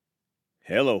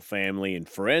Hello, family and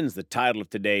friends. The title of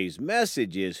today's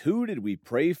message is Who Did We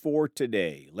Pray For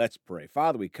Today? Let's pray.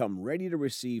 Father, we come ready to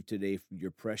receive today from your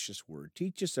precious word.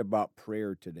 Teach us about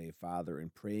prayer today, Father,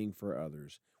 and praying for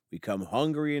others. We come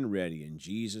hungry and ready. In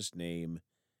Jesus' name,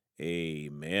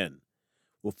 amen.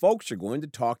 Well, folks are going to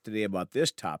talk today about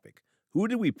this topic. Who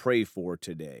did we pray for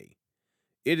today?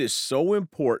 It is so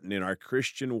important in our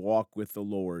Christian walk with the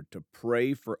Lord to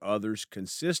pray for others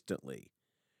consistently.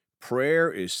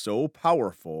 Prayer is so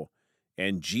powerful,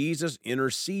 and Jesus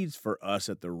intercedes for us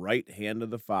at the right hand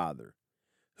of the Father.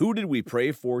 Who did we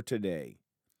pray for today?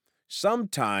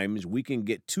 Sometimes we can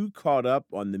get too caught up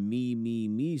on the me, me,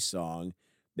 me song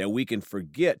that we can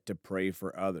forget to pray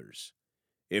for others.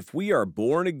 If we are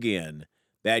born again,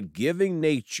 that giving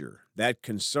nature, that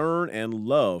concern and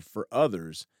love for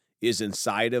others is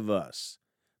inside of us.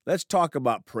 Let's talk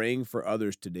about praying for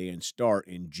others today and start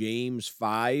in James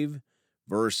 5,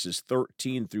 verses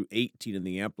 13 through 18 in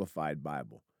the Amplified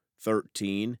Bible.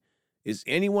 13, is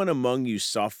anyone among you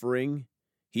suffering?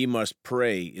 He must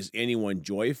pray. Is anyone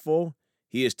joyful?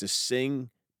 He is to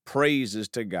sing praises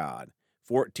to God.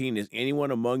 14, is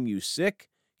anyone among you sick?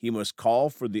 He must call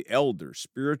for the elders,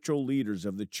 spiritual leaders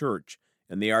of the church,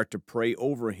 and they are to pray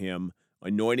over him,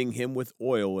 anointing him with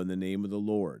oil in the name of the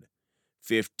Lord.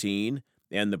 15,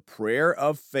 and the prayer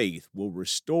of faith will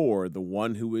restore the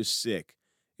one who is sick,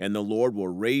 and the Lord will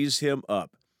raise him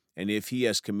up, and if he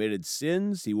has committed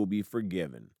sins, he will be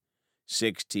forgiven.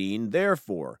 16,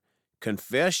 therefore,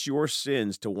 confess your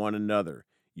sins to one another,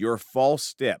 your false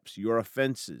steps, your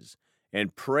offenses,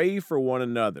 and pray for one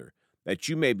another, that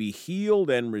you may be healed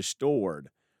and restored.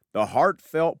 The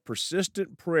heartfelt,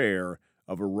 persistent prayer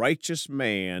of a righteous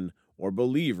man or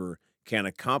believer can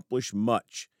accomplish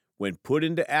much when put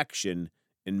into action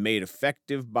and made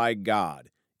effective by God.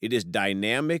 It is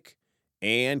dynamic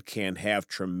and can have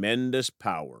tremendous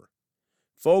power.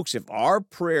 Folks, if our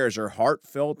prayers are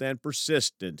heartfelt and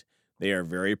persistent, they are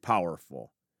very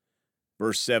powerful.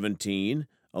 Verse 17,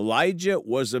 Elijah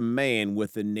was a man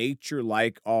with a nature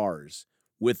like ours,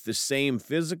 with the same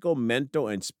physical, mental,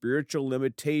 and spiritual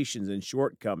limitations and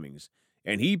shortcomings,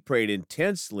 and he prayed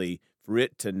intensely for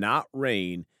it to not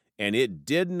rain, and it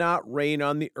did not rain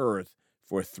on the earth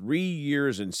for 3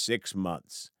 years and 6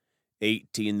 months.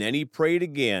 18, then he prayed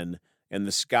again, and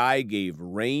the sky gave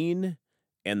rain,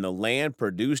 and the land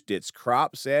produced its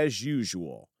crops as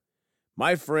usual.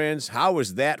 My friends, how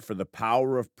is that for the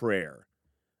power of prayer?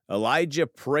 Elijah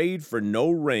prayed for no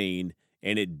rain,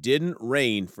 and it didn't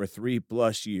rain for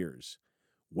 3+ years.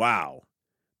 Wow.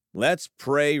 Let's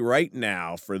pray right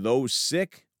now for those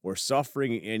sick or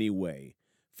suffering in any way.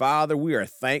 Father, we are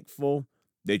thankful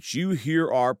that you hear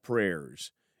our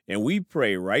prayers, and we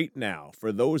pray right now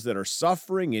for those that are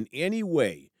suffering in any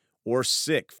way or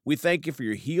sick. We thank you for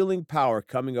your healing power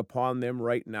coming upon them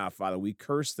right now, Father. We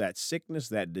curse that sickness,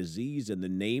 that disease in the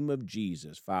name of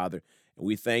Jesus, Father. And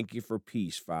we thank you for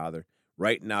peace, Father,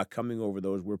 right now coming over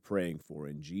those we're praying for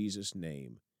in Jesus'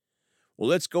 name. Well,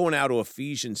 let's go now to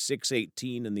Ephesians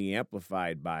 6:18 in the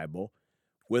Amplified Bible.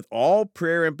 With all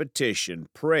prayer and petition,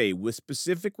 pray with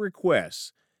specific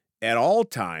requests at all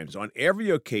times, on every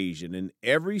occasion, in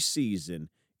every season,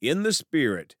 in the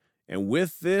Spirit, and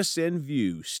with this in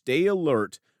view, stay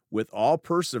alert with all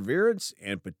perseverance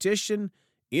and petition,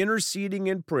 interceding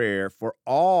in prayer for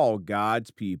all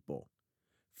God's people.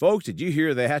 Folks, did you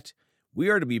hear that? We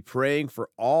are to be praying for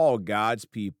all God's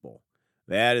people.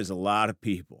 That is a lot of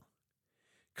people.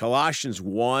 Colossians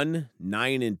 1,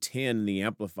 9 and 10 in the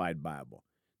Amplified Bible.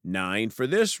 9, for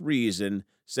this reason,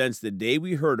 since the day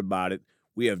we heard about it,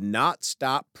 we have not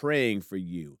stopped praying for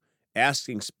you,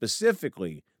 asking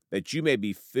specifically that you may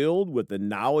be filled with the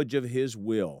knowledge of his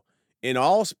will, in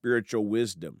all spiritual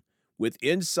wisdom, with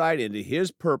insight into his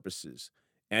purposes,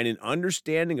 and in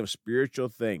understanding of spiritual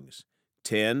things.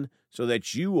 10, so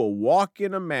that you will walk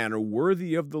in a manner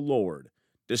worthy of the Lord,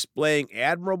 displaying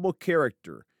admirable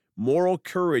character, moral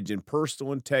courage, and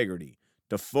personal integrity,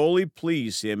 to fully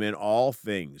please him in all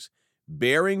things,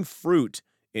 bearing fruit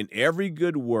in every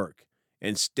good work,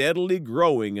 and steadily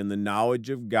growing in the knowledge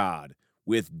of God,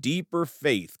 with deeper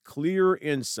faith, clearer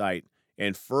insight,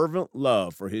 and fervent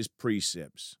love for his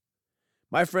precepts.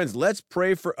 My friends, let's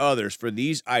pray for others for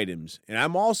these items, and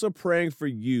I'm also praying for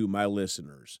you, my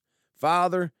listeners.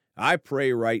 Father, I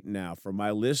pray right now for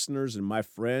my listeners and my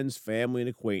friends, family, and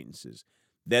acquaintances,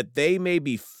 that they may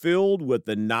be filled with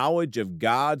the knowledge of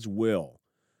God's will,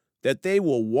 that they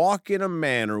will walk in a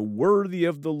manner worthy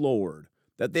of the Lord,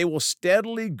 that they will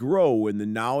steadily grow in the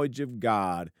knowledge of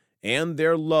God, and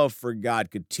their love for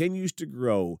God continues to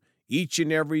grow each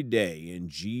and every day. In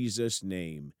Jesus'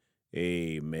 name,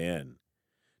 amen.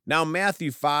 Now,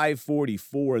 Matthew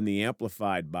 5:44 in the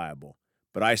Amplified Bible.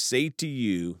 But I say to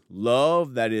you,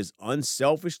 love, that is,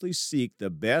 unselfishly seek the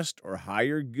best or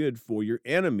higher good for your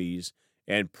enemies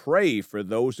and pray for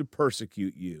those who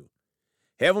persecute you.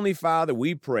 Heavenly Father,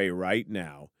 we pray right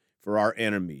now for our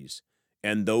enemies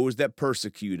and those that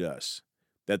persecute us,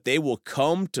 that they will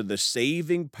come to the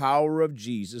saving power of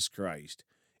Jesus Christ,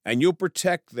 and you'll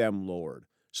protect them, Lord,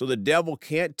 so the devil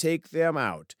can't take them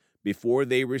out before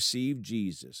they receive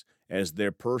Jesus as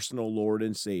their personal Lord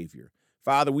and Savior.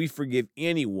 Father, we forgive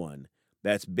anyone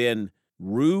that's been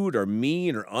rude or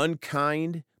mean or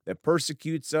unkind that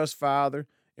persecutes us, Father,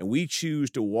 and we choose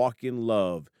to walk in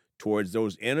love towards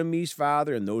those enemies,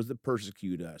 Father, and those that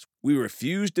persecute us. We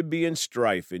refuse to be in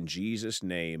strife in Jesus'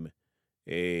 name.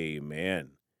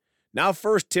 Amen. Now,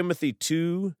 1 Timothy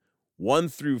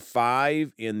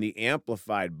 2:1-5 in the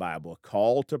Amplified Bible, a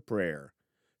call to prayer.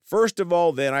 First of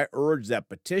all, then, I urge that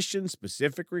petitions,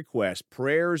 specific requests,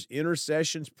 prayers,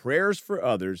 intercessions, prayers for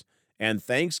others, and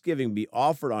thanksgiving be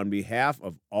offered on behalf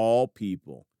of all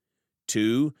people.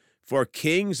 2, for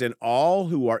kings and all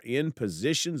who are in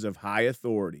positions of high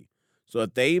authority, so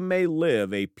that they may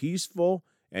live a peaceful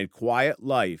and quiet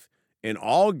life in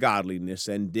all godliness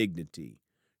and dignity.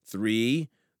 3,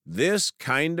 this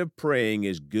kind of praying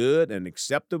is good and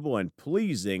acceptable and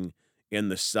pleasing in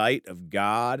the sight of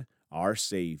God, our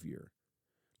Savior.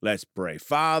 Let's pray.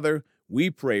 Father, we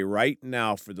pray right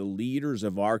now for the leaders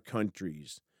of our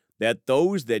countries, that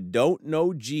those that don't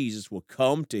know Jesus will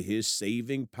come to his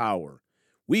saving power.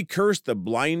 We curse the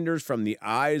blinders from the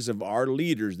eyes of our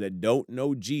leaders that don't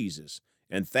know Jesus,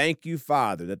 and thank you,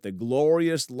 Father, that the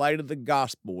glorious light of the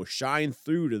gospel will shine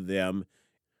through to them.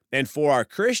 And for our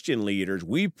Christian leaders,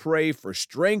 we pray for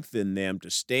strength in them to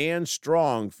stand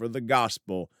strong for the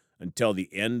gospel until the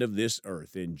end of this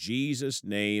earth. In Jesus'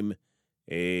 name,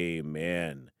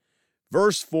 amen.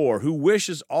 Verse 4, who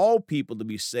wishes all people to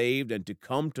be saved and to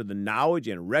come to the knowledge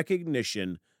and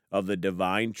recognition of the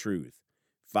divine truth.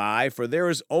 5, for there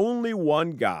is only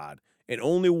one God and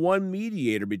only one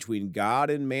mediator between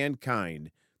God and mankind,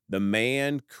 the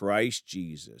man Christ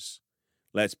Jesus.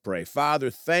 Let's pray. Father,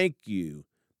 thank you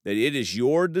that it is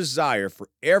your desire for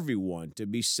everyone to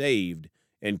be saved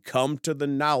and come to the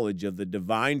knowledge of the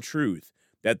divine truth,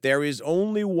 that there is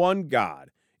only one God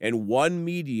and one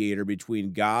mediator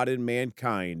between God and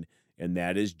mankind, and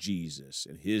that is Jesus.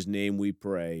 In his name we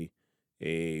pray,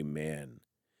 amen.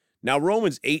 Now,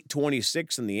 Romans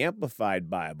 8:26 in the Amplified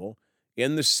Bible,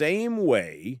 in the same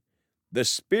way, the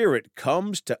Spirit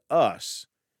comes to us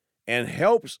and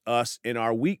helps us in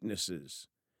our weaknesses.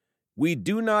 We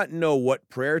do not know what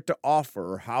prayer to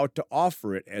offer or how to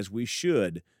offer it as we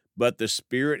should, but the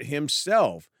Spirit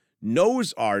himself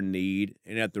knows our need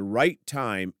and at the right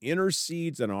time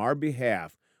intercedes on our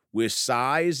behalf with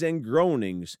sighs and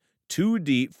groanings too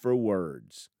deep for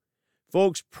words.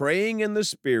 Folks, praying in the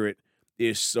Spirit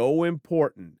is so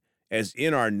important, as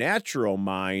in our natural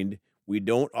mind, we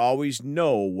don't always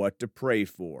know what to pray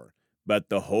for, but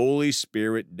the Holy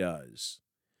Spirit does.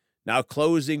 Now,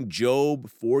 closing Job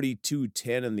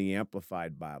 42:10 in the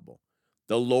Amplified Bible.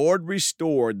 The Lord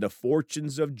restored the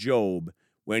fortunes of Job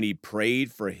when he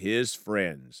prayed for his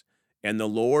friends, and the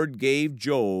Lord gave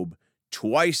Job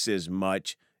twice as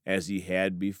much as he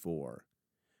had before.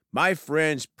 My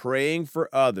friends, praying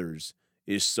for others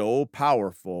is so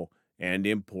powerful and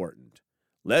important.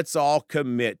 Let's all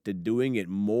commit to doing it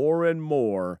more and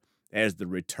more as the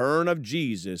return of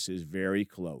Jesus is very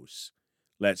close.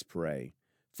 Let's pray.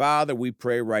 Father, we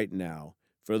pray right now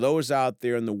for those out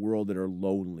there in the world that are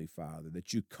lonely, Father,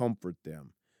 that you comfort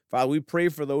them. Father, we pray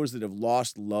for those that have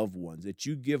lost loved ones, that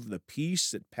you give the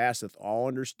peace that passeth all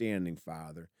understanding,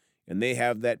 Father, and they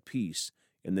have that peace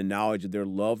in the knowledge that their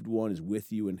loved one is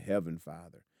with you in heaven,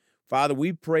 Father. Father,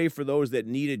 we pray for those that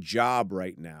need a job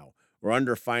right now or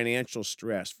under financial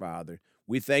stress, Father.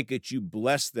 We thank that you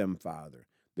bless them, Father,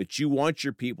 that you want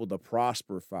your people to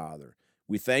prosper, Father.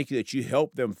 We thank you that you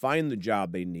help them find the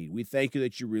job they need. We thank you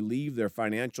that you relieve their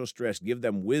financial stress. Give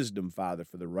them wisdom, Father,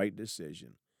 for the right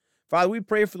decision. Father, we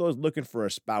pray for those looking for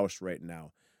a spouse right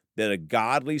now, that a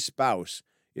godly spouse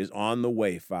is on the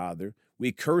way, Father.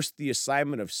 We curse the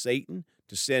assignment of Satan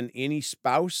to send any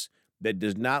spouse that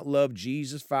does not love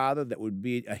Jesus, Father, that would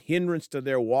be a hindrance to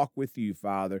their walk with you,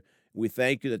 Father. We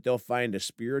thank you that they'll find a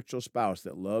spiritual spouse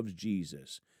that loves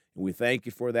Jesus. And we thank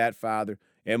you for that, Father.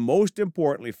 And most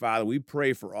importantly, Father, we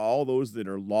pray for all those that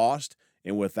are lost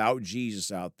and without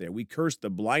Jesus out there. We curse the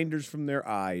blinders from their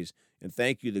eyes and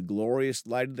thank you the glorious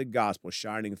light of the gospel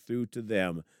shining through to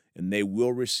them, and they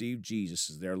will receive Jesus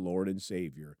as their Lord and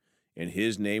Savior. In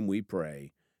his name we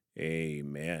pray.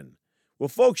 Amen. Well,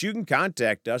 folks, you can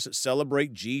contact us at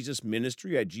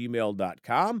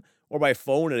celebratejesusministry@gmail.com or by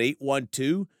phone at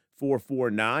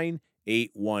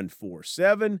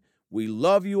 812-449-8147. We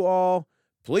love you all.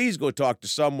 Please go talk to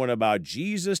someone about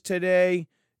Jesus today.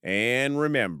 And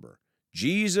remember,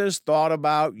 Jesus thought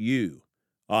about you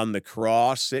on the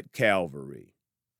cross at Calvary.